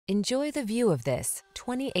Enjoy the view of this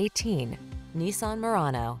 2018 Nissan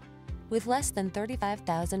Murano. With less than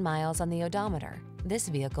 35,000 miles on the odometer, this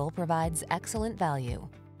vehicle provides excellent value.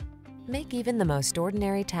 Make even the most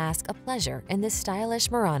ordinary task a pleasure in this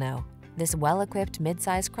stylish Murano. This well-equipped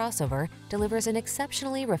midsize crossover delivers an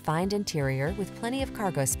exceptionally refined interior with plenty of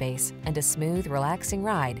cargo space and a smooth, relaxing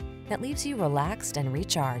ride that leaves you relaxed and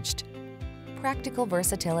recharged. Practical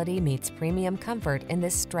versatility meets premium comfort in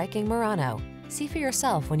this striking Murano. See for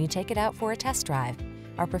yourself when you take it out for a test drive.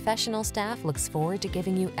 Our professional staff looks forward to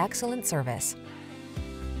giving you excellent service.